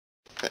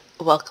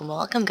Welcome,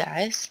 welcome,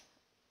 guys.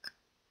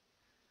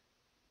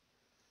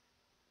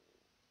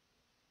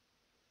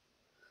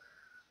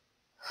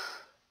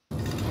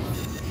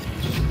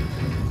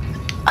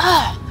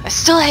 I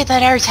still hate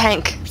that air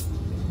tank.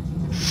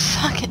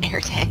 Fucking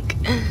air tank.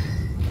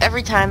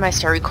 Every time I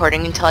start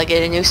recording until I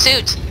get a new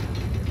suit.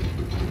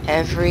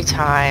 Every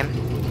time.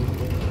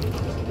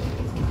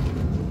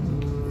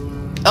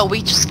 Oh,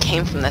 we just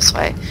came from this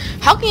way.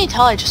 How can you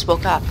tell I just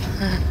woke up?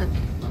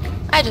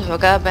 I just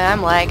woke up and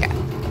I'm like,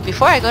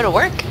 before I go to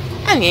work,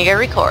 I'm gonna get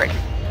record.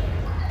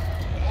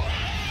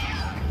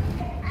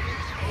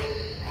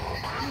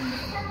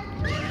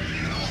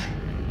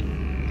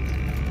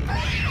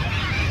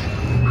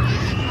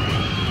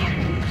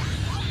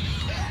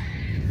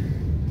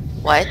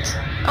 What?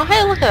 Oh,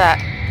 hey, look at that.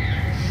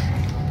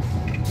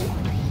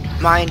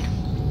 Mine.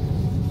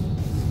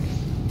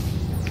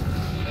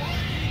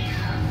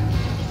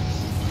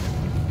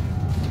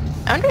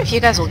 I wonder if you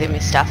guys will give me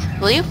stuff.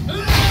 Will you?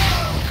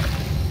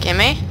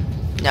 Gimme?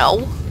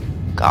 No.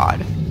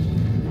 God.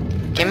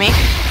 Gimme?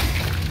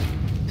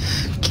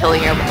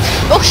 Killing your...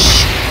 Oh,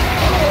 shh!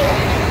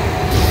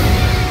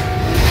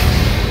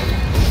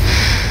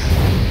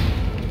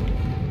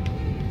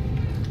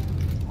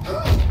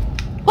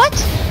 What?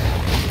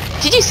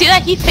 Did you see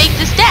that? He faked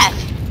his death!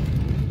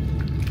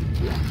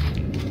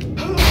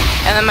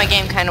 And then my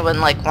game kind of went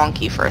like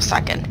wonky for a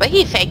second. But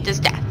he faked his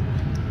death.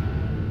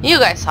 You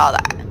guys saw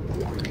that.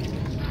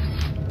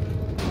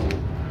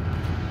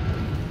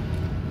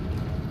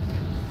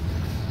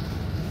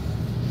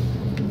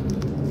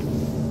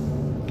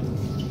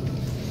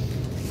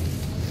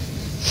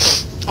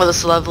 Oh,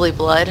 this lovely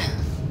blood.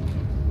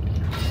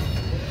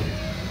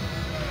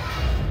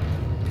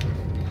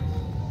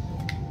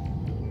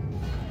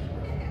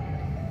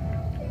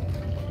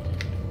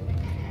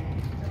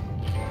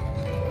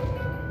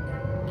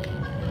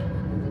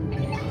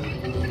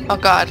 Oh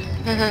god.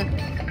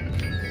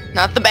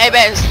 Not the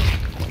babies!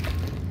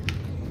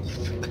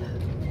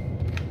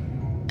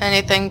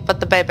 Anything but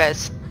the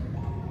babies.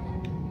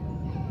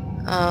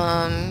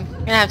 Gonna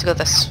have to go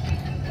this...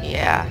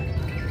 Yeah.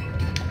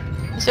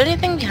 Is there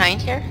anything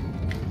behind here?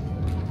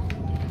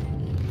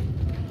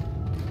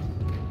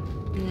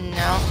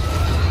 No.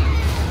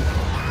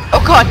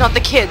 Oh god, not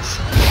the kids!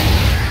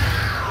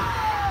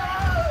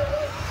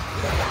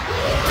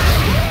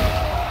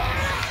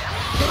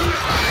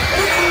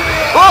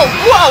 Whoa,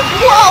 whoa,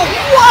 whoa,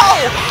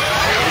 whoa!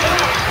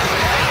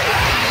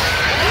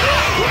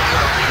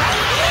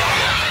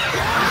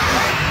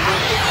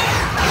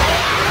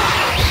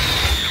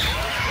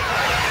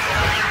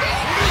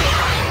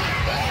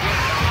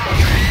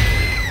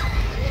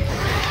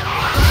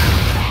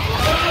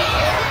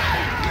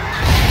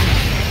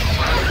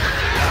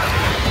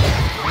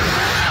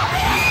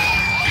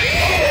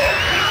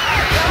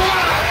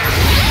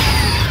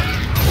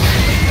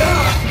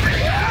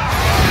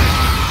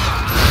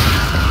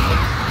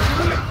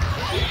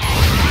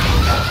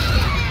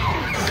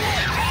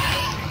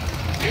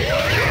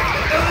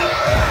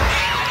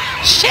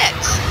 Shit!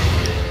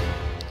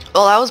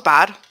 Well, that was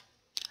bad.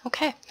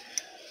 Okay.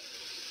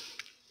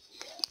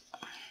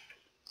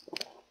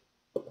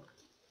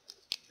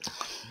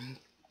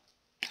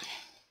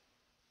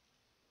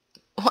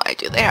 Why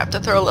do they have to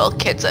throw little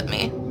kids at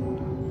me?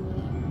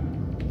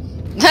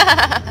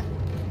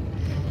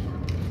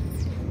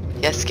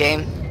 Yes,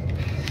 game.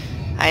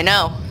 I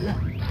know.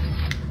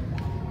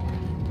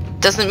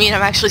 Doesn't mean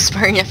I'm actually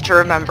smart enough to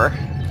remember.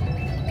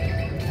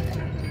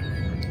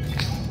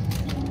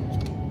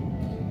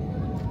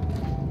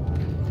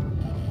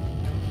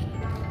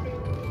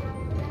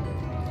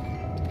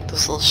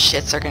 Those little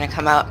shits are gonna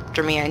come out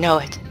after me, I know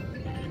it.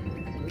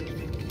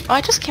 Oh,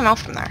 I just came out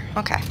from there.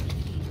 Okay.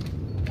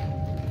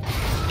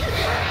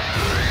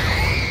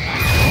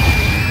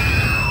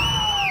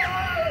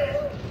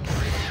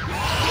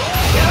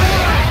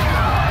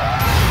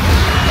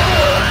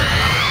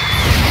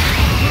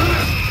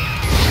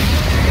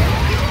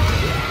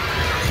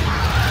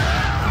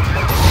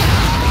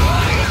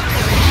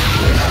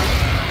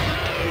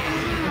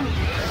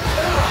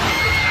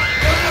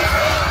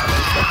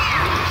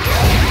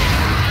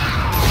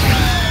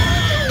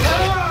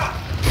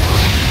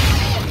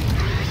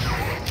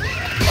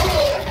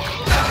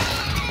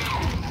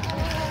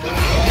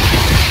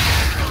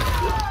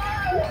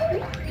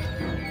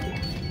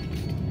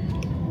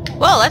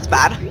 Well, that's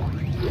bad.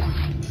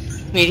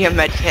 Medium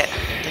med kit.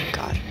 Thank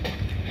God.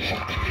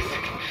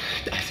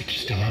 Isaac, you're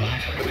still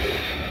alive?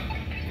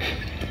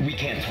 We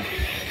can't.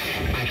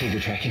 I think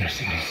they're tracking our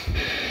signals.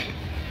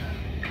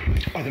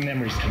 Are the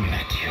memories coming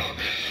back to you?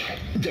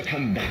 They're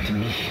coming back to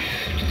me.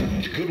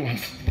 The good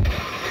ones.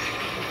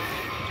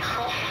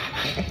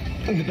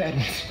 And the bad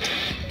ones.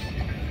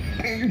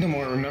 The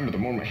more I remember, the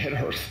more my head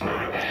hurts.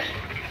 I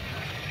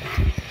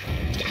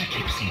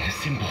keep seeing the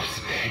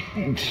symbols.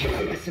 Do you see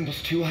the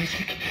symbols too,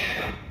 Isaac?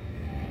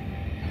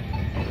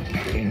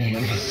 In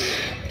him.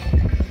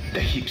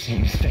 I keep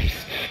seeing his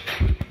face.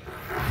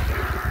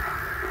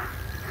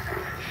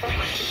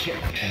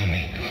 Shit, tell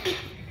me.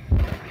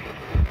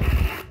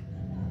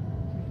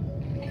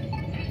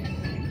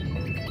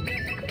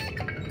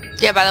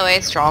 Yeah, by the way,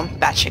 it's Strom.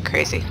 Batshit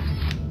crazy.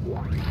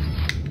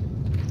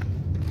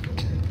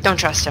 Don't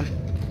trust him.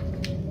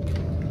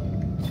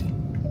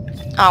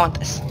 I want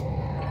this.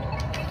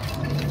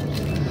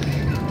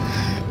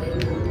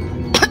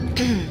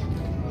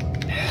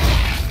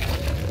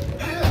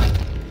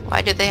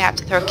 Why do they have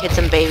to throw kids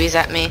and babies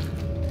at me?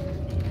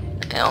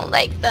 I don't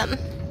like them.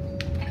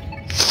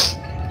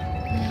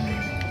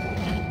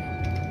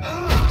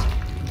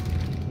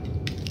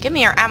 Give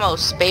me your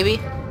ammos, baby.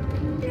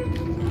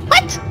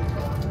 What?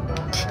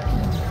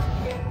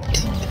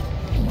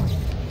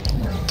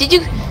 Did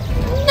you...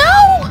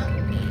 No!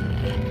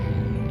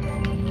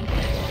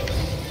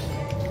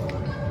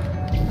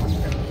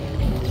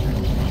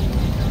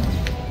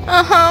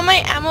 Uh-huh,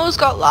 my ammos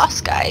got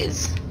lost,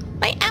 guys.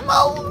 My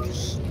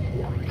ammos!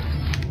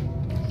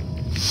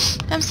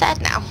 I'm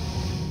sad now.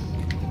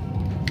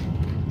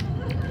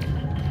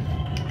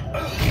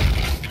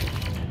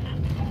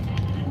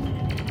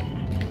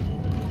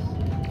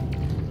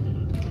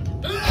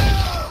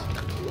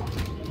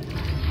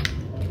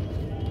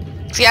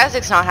 See,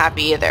 Isaac's not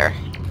happy either.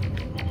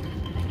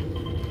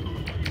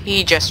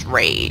 He just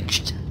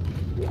raged.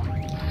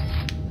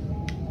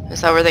 Is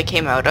that where they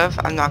came out of?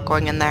 I'm not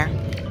going in there.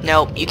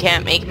 Nope, you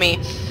can't make me.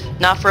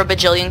 Not for a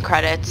bajillion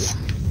credits.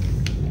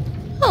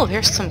 Oh,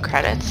 here's some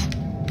credits.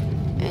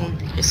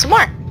 And here's some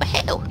more.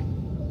 Woohoo!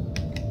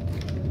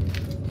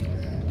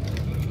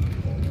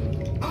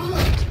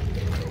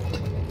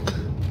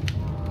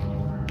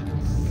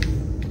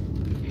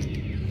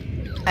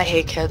 I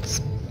hate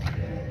kids.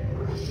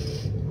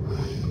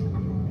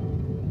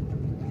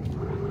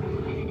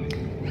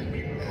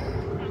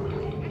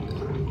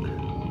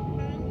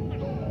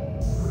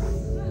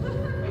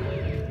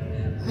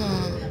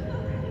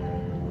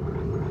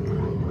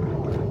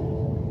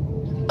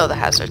 Oh, the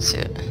hazard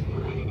suit.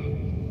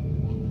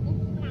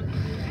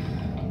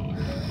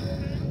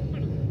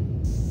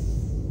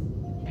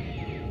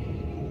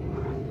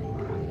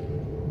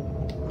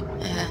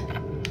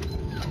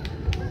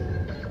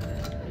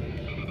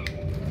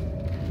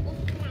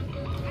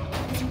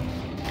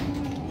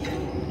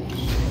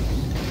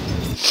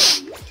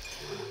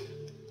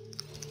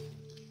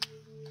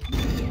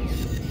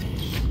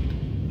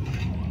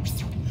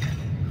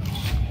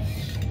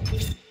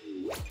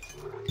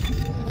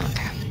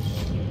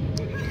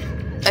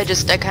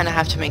 I kind of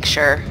have to make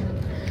sure.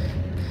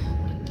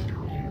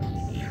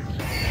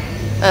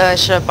 I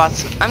should have bought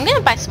some. I'm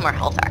gonna buy some more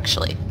health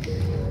actually.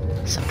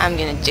 So I'm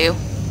gonna do.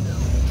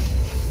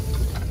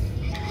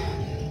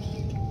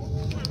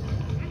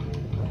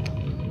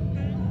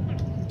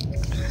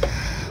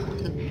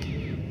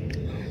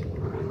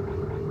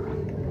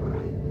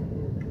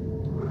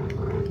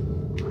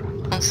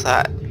 What's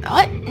that?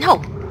 What? No.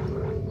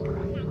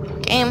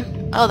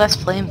 Game. Oh, that's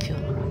flame fuel.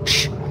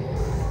 Psh.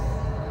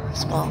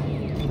 Small.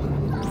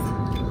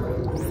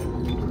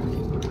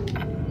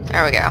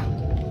 There we go.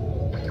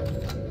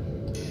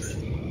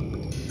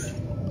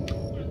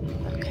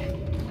 Okay.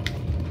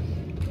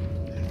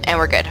 And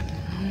we're good.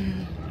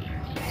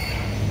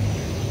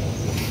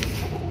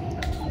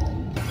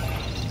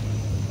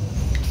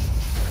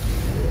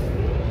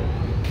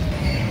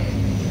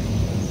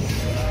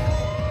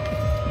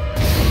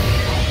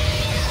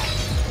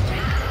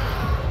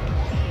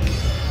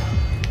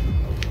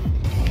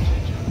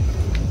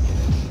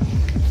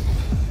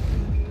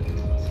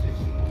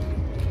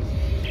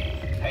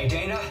 Hey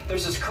Dana,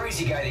 there's this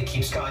crazy guy that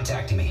keeps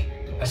contacting me.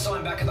 I saw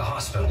him back at the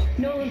hospital.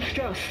 Nolan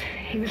Strauss.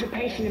 He was a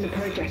patient in the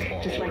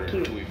project, just like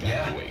you.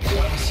 Yeah?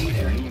 Why was he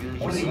there?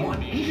 What does he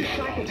want? He's a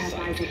psychopath,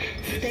 Isaac.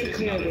 Stay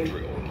clear of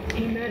him.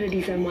 He murdered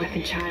his own wife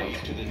and child.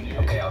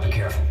 Okay, I'll be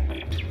careful.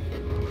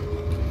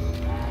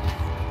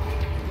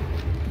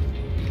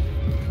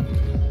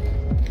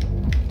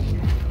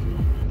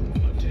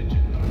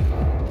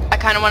 I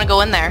kind of want to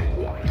go in there.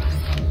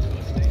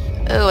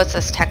 Oh, what's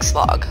this text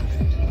log?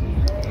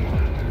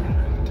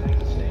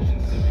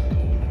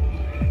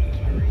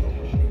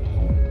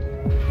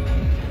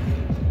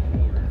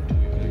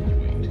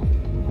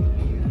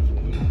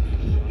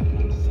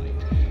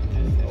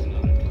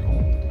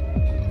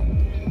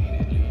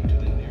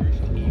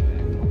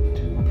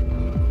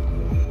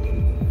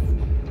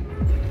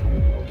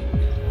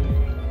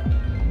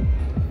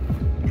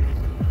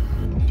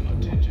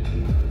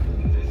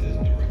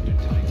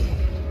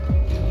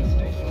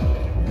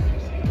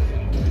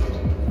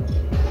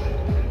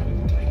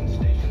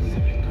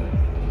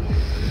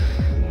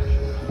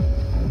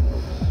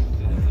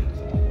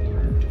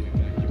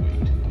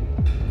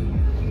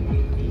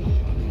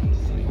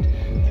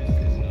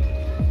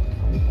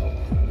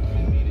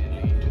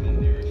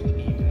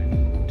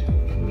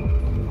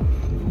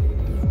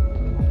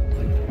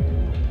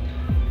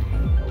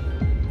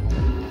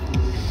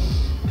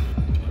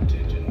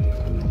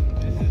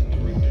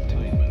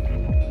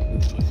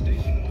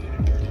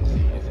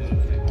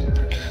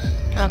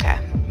 Okay.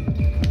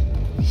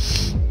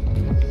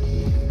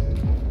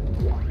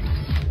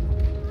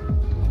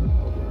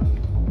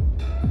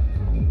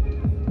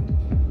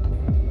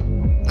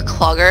 A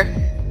clogger.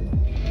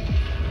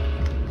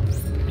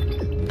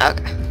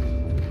 Okay.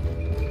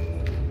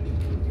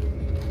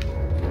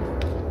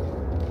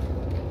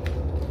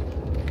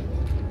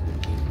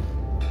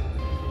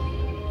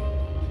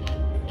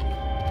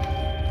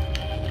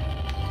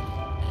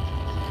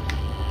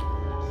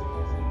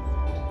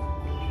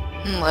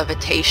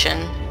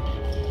 Levitation.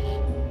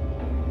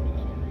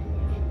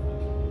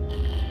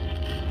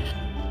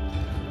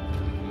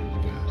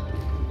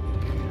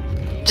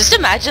 Just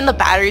imagine the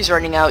batteries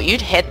running out.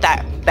 You'd hit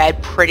that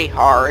bed pretty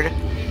hard.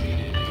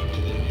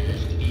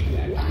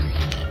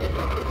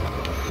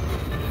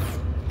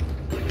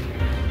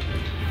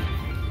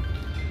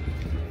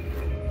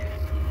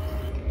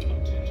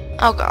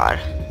 Oh god.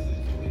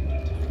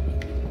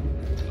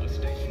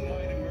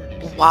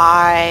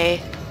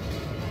 Why?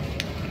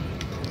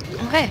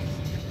 Okay.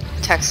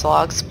 Text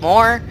logs.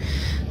 More.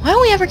 Why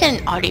don't we ever get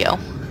an audio?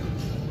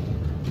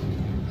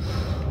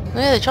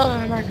 The children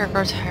of America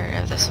grow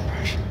tired of this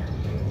impression.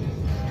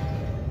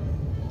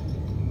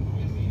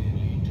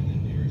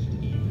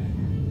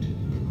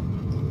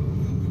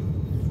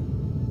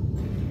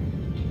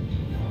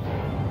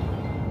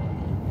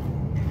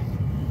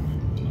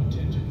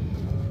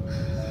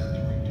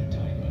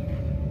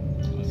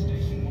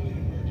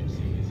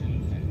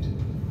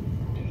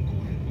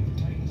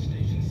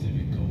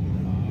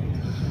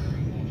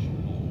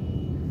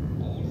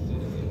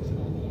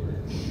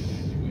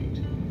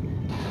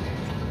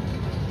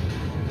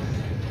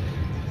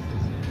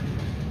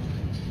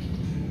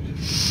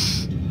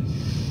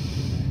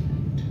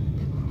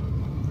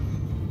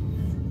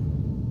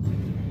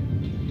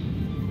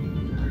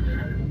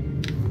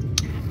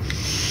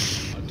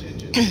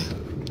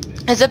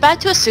 Is it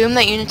bad to assume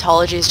that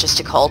Unitology is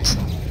just a cult?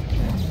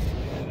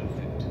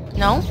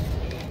 No?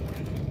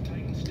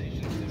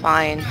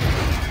 Fine.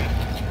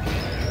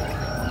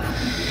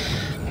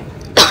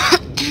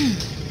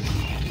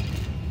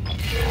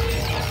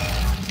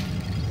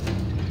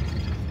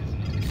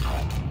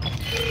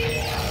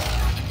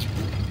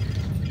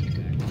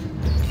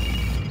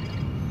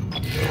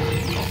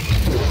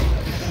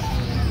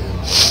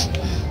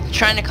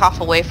 Trying to cough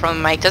away from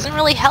the mic doesn't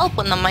really help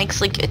when the mic's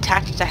like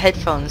attached to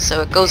headphones,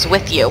 so it goes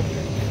with you.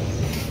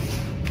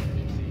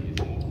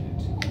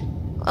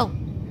 Oh.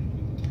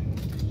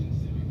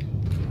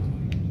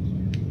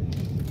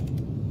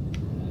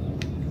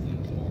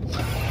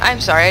 I'm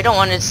sorry, I don't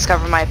want to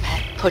discover my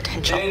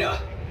potential.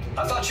 Dana,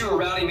 I thought you were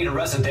routing me to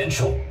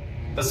residential.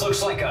 This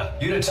looks like a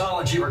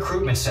Unitology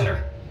recruitment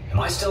center. Am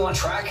I still on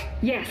track?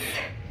 Yes.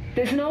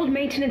 There's an old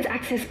maintenance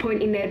access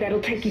point in there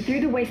that'll take you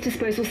through the waste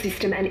disposal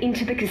system and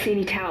into the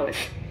Cassini Towers.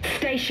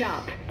 Stay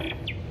sharp.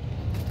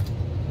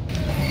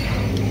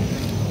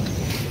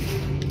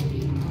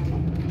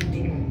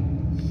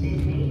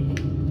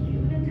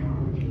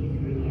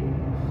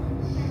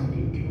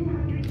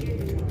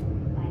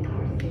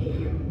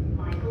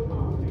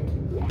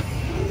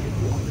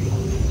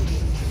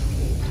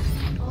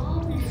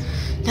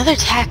 Another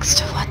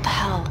text. What the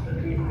hell?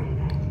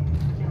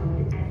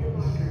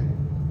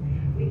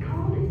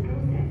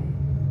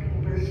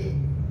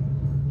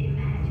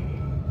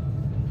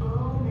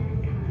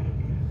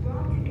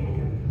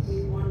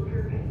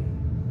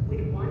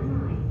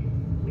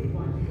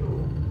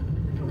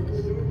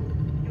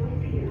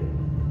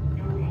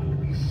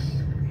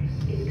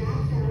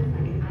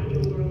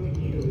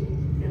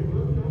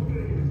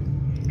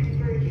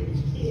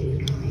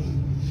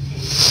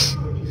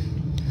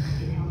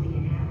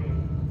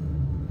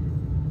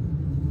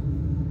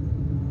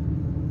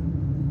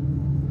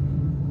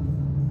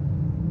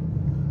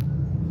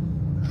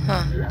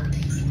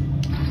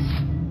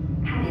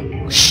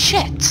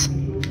 Shit.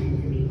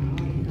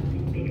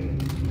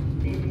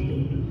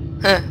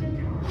 Huh.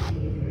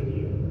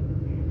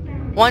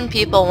 One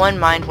people, one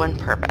mind, one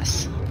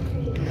purpose.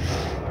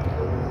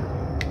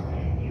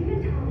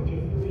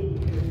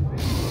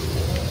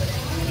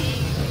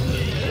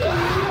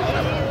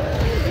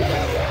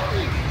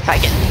 If I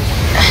get...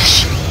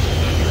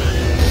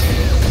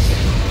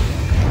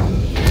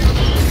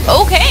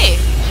 Okay!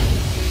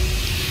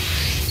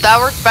 That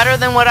worked better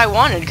than what I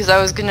wanted, because I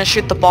was gonna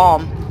shoot the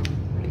bomb.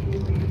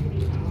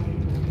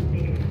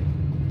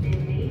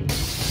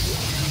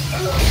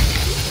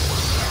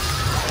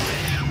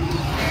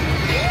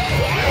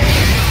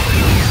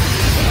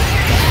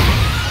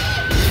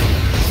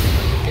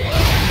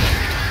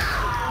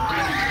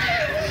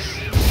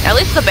 At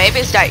least the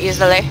babies die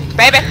easily.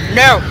 Baby,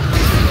 no!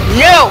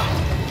 No!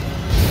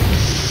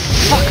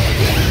 Fuck.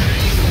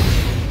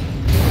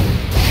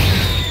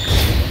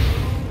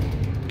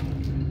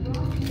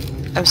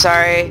 I'm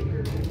sorry.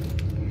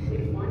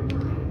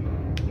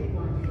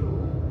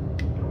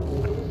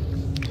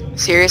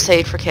 Serious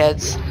aid for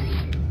kids.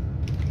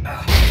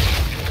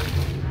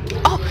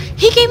 Oh,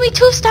 he gave me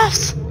 2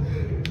 stuffs!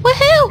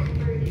 Woohoo!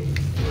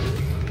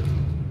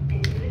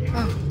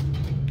 Oh.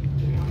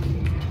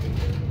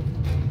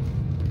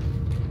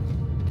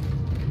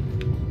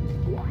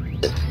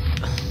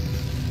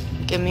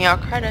 Give me all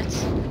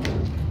credits.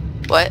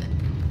 What?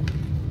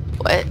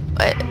 What?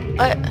 What?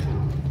 What?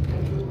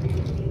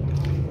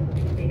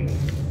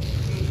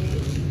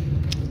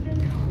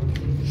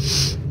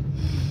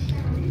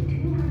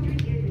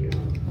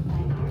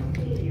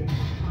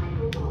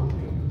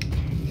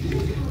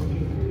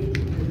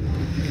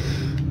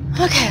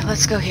 Okay,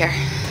 let's go here.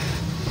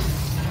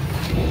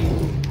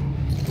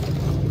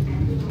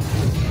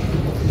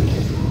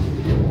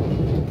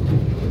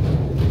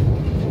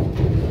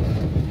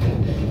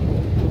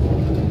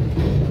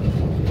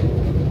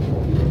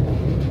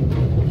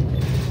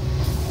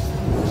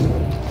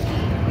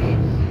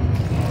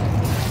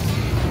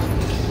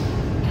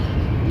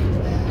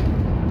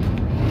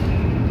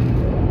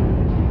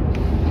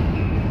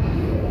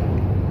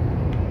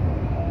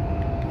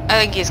 I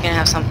think he's gonna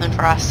have something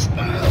for us.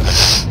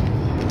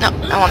 No,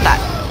 I want that.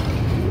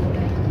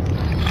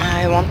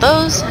 I want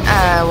those.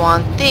 I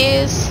want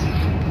these.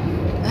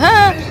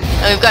 Huh?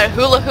 And we've got a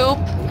hula hoop.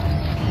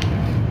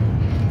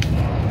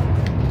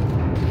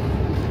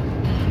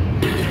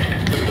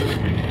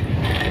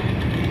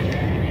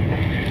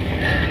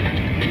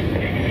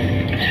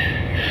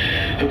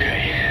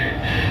 Okay.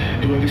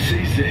 Whoever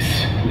sees this,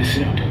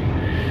 listen up.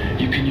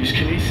 You can use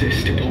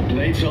kinesis to pull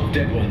blades off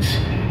dead ones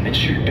and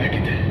shoot back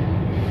at them.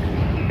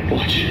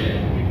 Watch.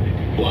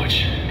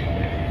 Watch.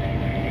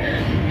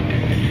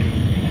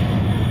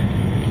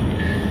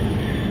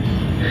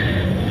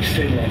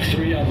 Stay alive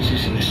 3 hours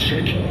using this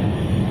trick.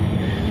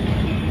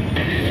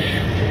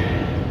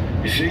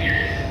 You see?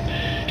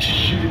 Just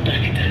shoot it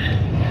back at them.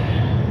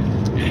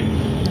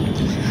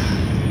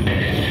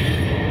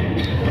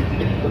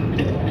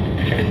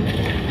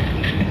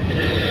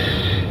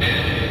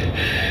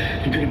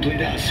 I'm gonna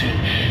bleed out soon.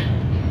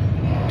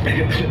 I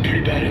got clipped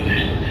pretty bad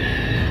earlier.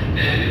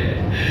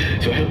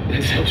 So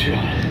this helps you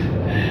out.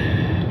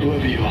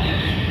 Whoever you are.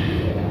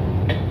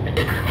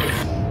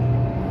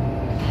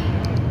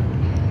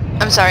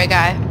 I'm sorry,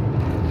 guy.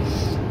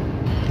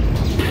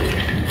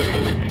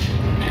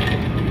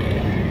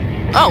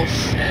 Oh,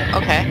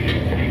 okay.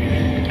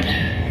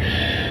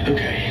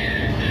 Okay.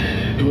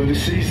 Whoever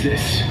sees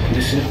this,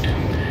 listen up.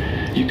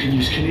 You can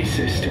use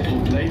kinesis to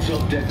pull blades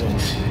off dead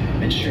ones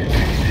and shoot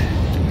back at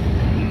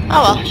them.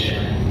 Oh well. Watch.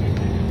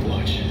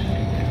 Watch.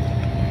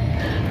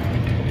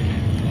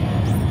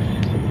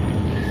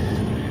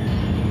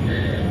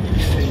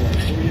 Stay like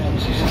 3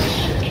 hours using this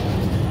trick.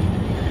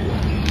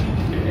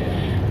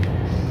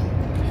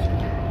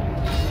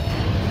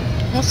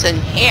 What's in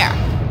here?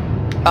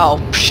 Oh,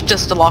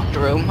 just a locked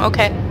room.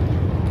 Okay.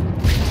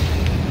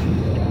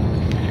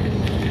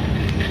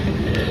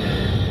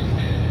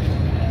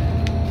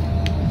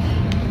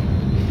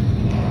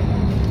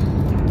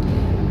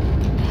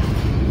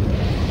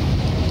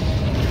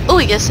 Oh,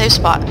 we get a safe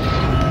spot.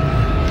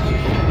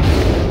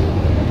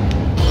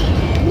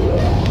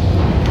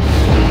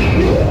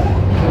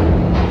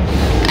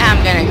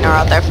 I'm gonna ignore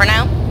out there for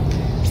now.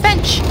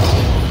 Bench.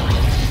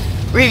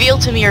 Reveal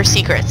to me your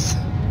secrets.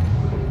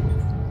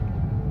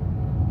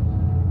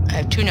 I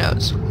have 2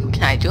 nodes. What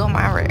can I do on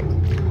my rig?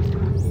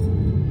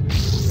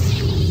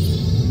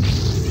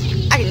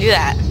 I can do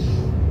that.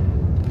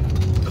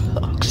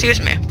 Oh, excuse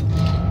me.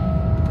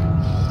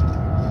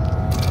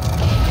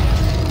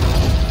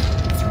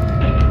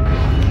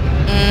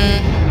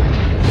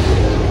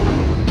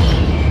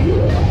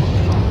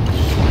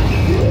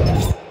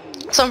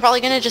 So I'm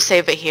probably gonna just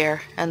save it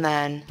here and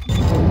then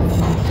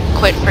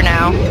quit for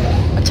now.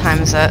 What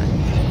time is it?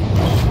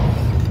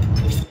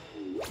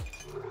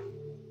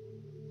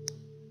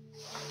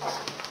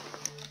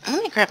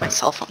 Let me grab my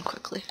cell phone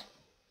quickly.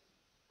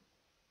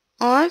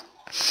 Well, I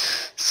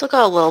still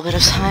got a little bit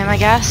of time, I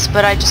guess,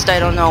 but I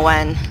don't know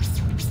when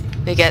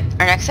we get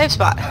our next save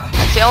spot.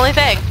 That's the only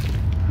thing.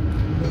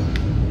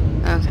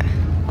 Okay,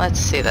 let's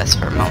see this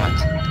for a moment.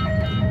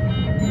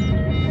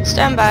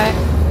 Stand by.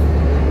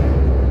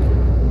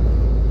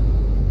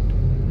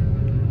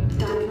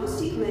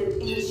 Diagnostic mode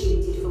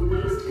initiated for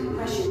waste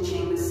compression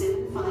chamber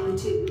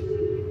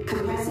 752.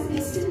 Compressor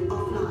piston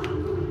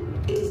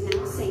offline. It is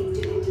now safe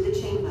to enter the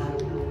chamber.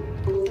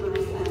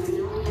 Authorized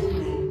personnel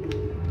only.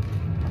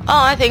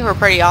 Oh, I think we're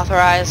pretty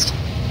authorized.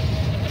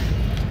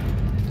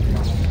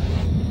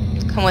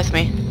 Come with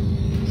me.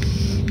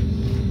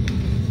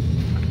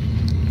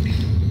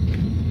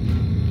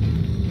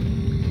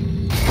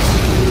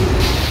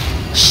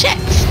 Shit!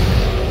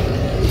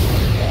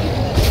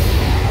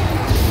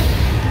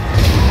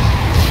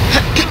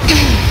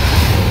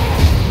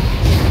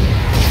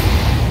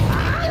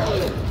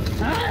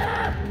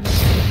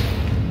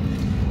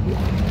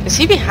 Is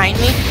he behind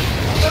me?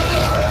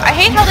 I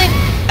hate how they...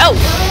 Oh!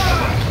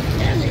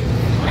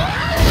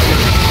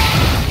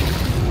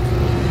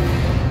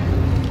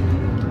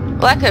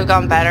 Well, that could have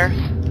gone better.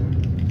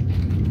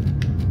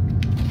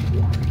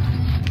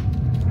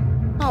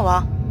 Oh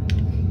well.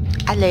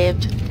 I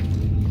lived.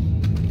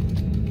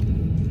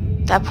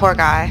 That poor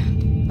guy.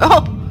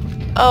 Oh!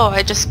 Oh,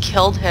 I just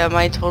killed him.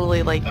 I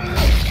totally, like,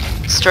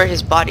 destroyed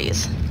his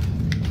bodies.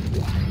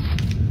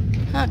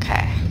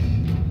 Okay.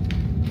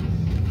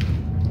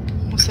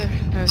 Was there?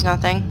 There was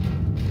nothing.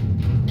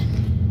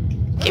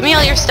 Give me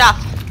all your stuff.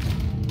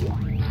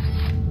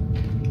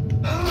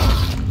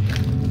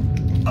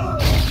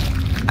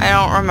 I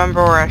don't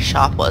remember where a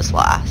shop was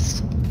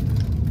last.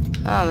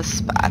 Oh, this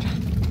is bad.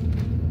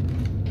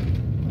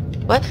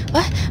 What?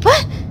 What?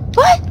 What?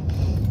 What?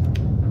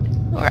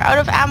 We're out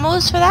of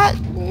ammos for that?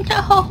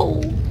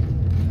 No.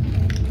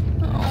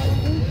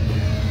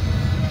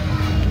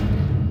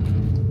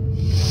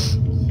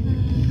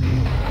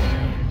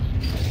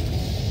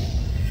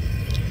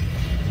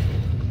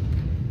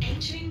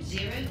 Entering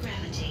zero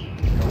gravity.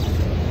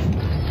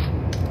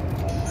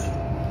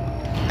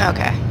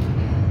 Okay.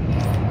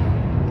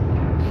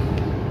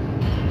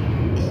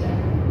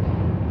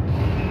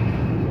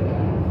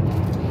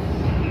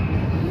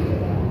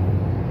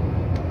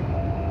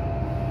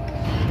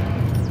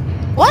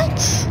 What?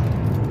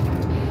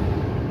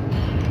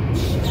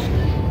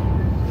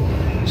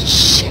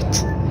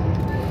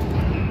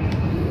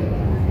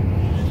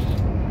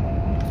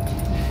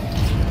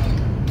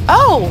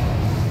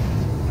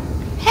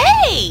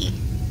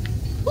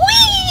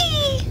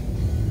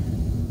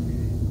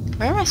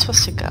 I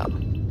supposed to go?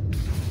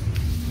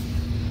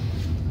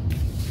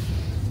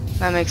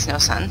 That makes no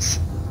sense.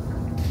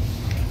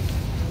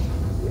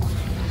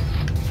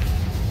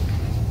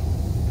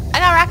 I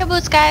got rocket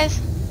boots, guys.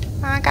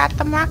 I got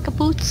them rocket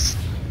boots.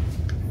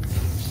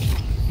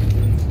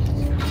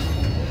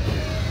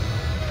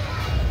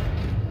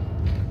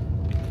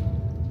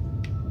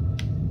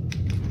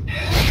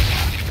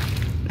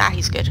 Nah,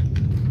 he's good.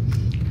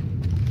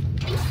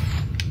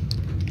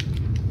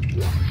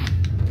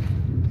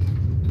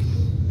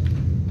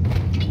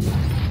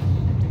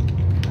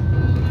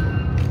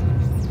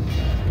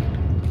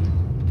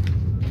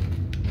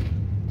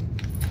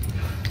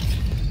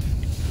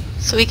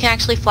 So we can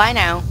actually fly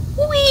now.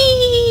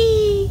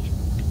 Whee!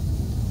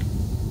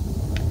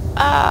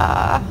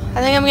 I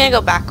think I'm gonna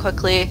go back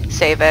quickly,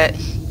 save it,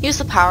 use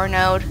the power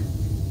node.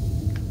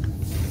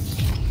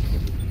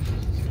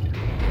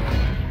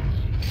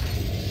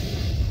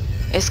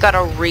 It's got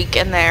a reek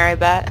in there, I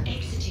bet.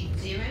 Exiting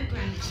zero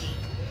gravity.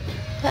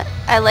 But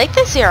I like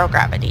the zero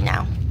gravity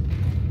now.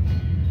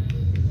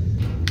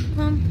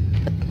 But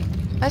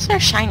why is there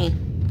shiny?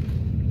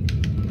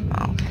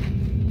 Oh, okay.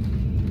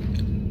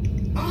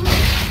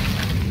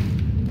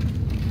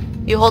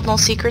 You hold no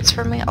secrets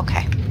from me?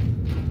 Okay.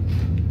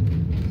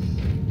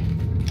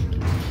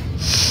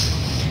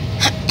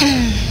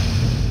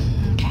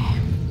 Okay.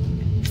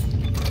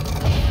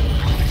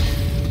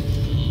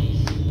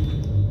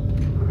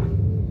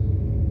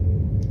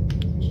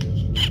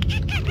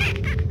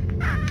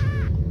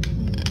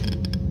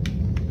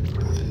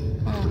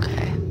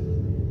 Okay.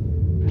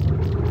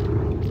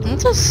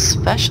 What's a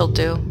special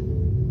do?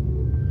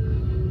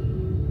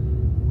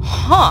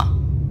 Huh.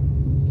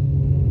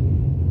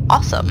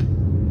 Awesome.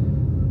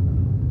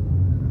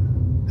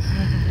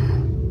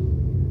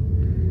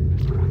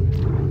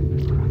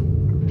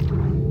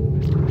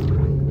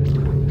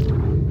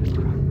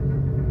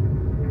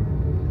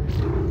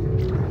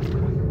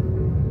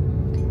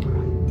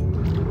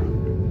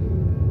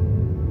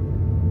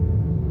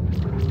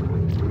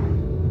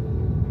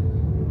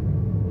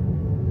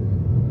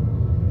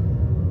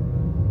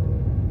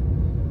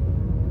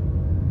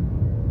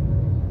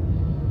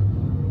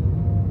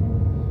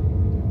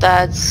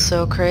 That's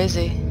so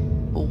crazy.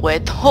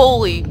 Width.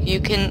 Holy, you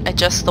can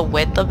adjust the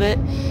width of it.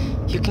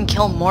 You can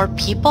kill more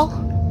people?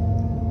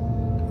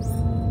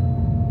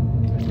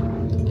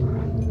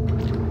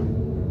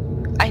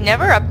 I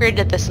never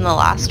upgraded this in the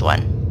last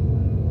one.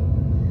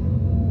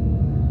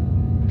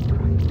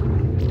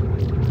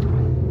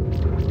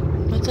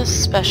 What does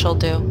special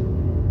do?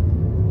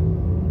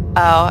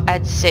 Oh,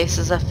 add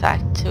stasis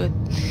effect to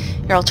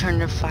your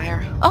alternative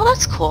fire. Oh,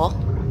 that's cool.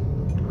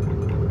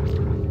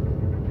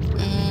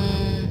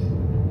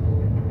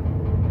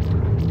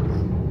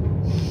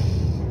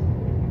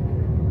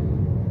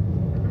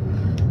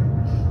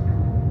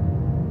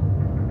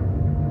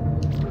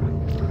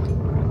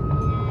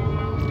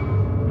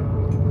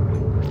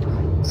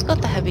 Let's go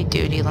with the heavy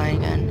duty line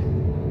again.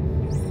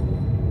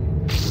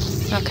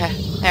 Okay,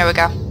 there we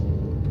go.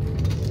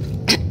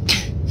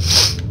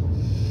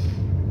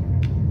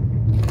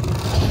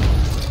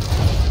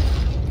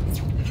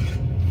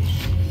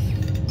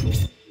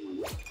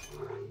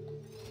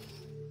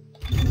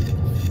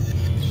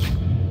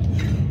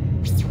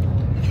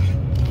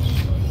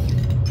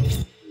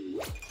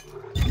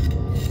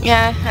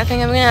 Yeah, I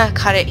think I'm gonna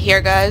cut it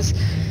here, guys,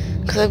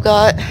 because I've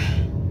got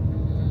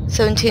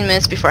 17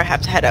 minutes before I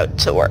have to head out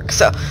to work.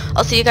 So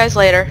I'll see you guys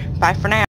later. Bye for now.